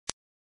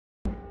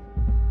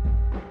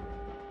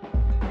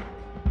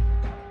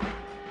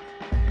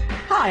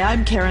Hi,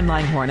 I'm Karen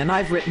Langhorn, and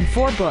I've written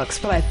 4 books,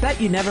 but I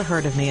bet you never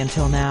heard of me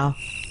until now.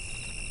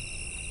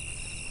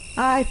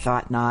 I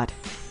thought not.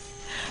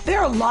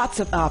 There are lots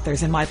of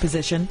authors in my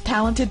position,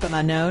 talented but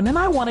unknown, and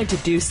I wanted to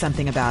do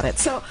something about it.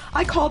 So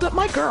I called up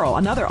my girl,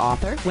 another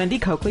author, Wendy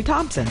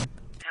Coakley-Thompson. Hello,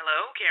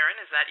 Karen,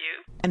 is that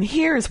you? And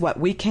here's what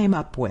we came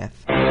up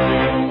with.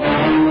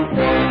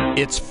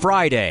 It's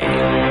Friday.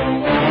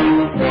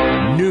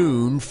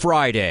 Noon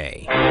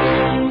Friday.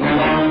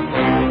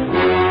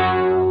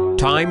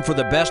 Time for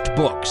the best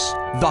books,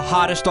 the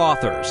hottest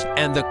authors,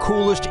 and the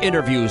coolest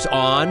interviews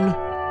on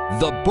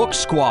The Book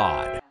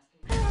Squad.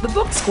 The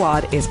Book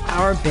Squad is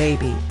our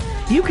baby.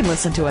 You can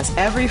listen to us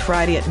every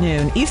Friday at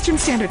noon Eastern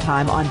Standard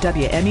Time on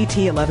WMET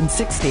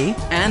 1160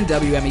 and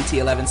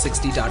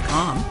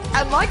WMET1160.com.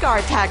 And like our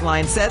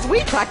tagline says, we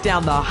track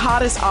down the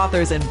hottest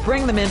authors and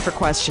bring them in for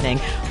questioning.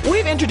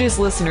 We've introduced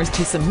listeners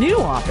to some new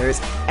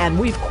authors, and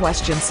we've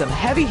questioned some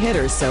heavy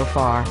hitters so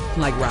far.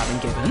 Like Robin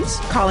Gibbons,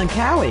 Colin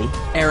Cowie,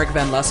 Eric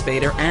Van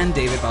Lusbader, and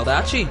David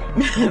Baldacci.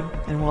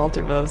 and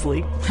Walter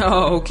Mosley.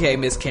 Oh, okay,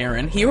 Miss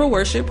Karen. Hero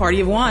worship,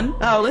 party of one.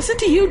 Oh, listen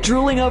to you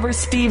drooling over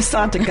Steve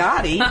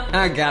Santagati.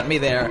 Got me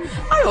there.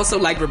 I also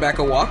like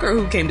Rebecca Walker,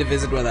 who came to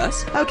visit with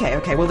us.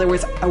 Okay. Well, there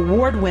was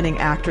award-winning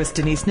actress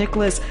Denise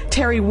Nicholas,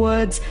 Terry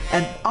Woods,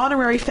 and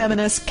honorary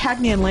feminist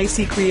Cagney and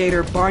Lacey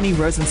creator Barney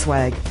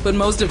Rosenzweig. But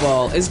most of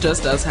all, it's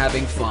just us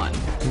having fun.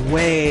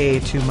 Way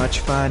too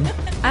much fun.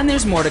 And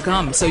there's more to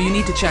come, so you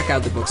need to check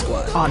out the Book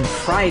Squad. On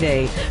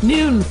Friday,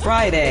 noon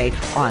Friday,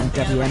 on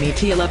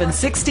WMET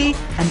 1160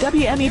 and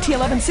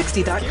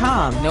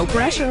WMET1160.com. No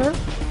pressure.